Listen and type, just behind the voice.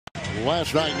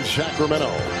last night in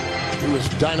Sacramento. He was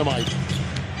dynamite.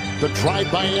 The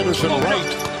drive by Anderson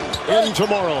right. In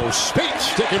tomorrow,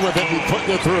 Speights sticking with it and putting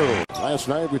it through. Last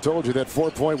night we told you that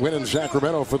 4-point win in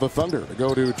Sacramento for the Thunder to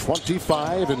go to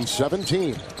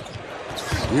 25-17.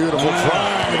 Beautiful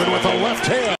drive and with the left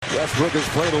hand. Westbrook has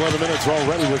played 11 minutes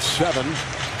already with 7.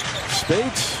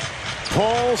 Speights,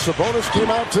 Paul, Sabonis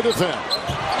came out to defend.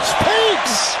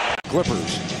 Speights!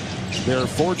 Clippers, they're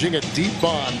forging a deep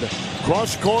bond.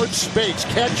 Cross court, Speights,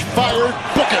 catch, fired,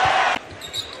 book it.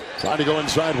 Trying to go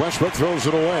inside, Westbrook throws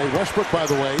it away. Westbrook, by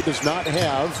the way, does not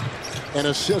have an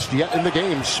assist yet in the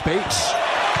game. Speights.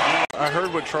 I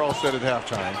heard what Charles said at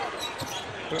halftime.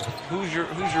 Who's your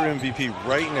MVP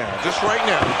right now? Just right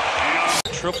now.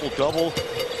 Triple double.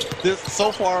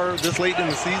 So far this late in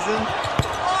the season.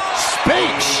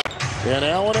 Speights. And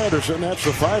Allen Anderson. That's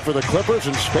the 5 for the Clippers,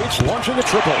 and Speights launching a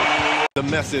triple. The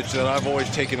message that I've always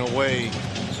taken away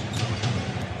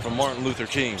from Martin Luther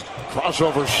King.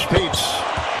 Crossover, Speights.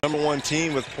 #1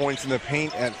 team with points in the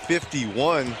paint at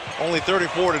 51. Only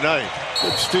 34 tonight.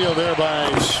 Good steal there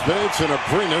by Speights and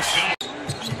Abrinas.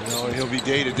 You know, he'll be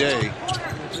day to day,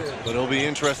 but it'll be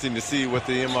interesting to see what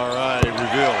the MRI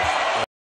reveals.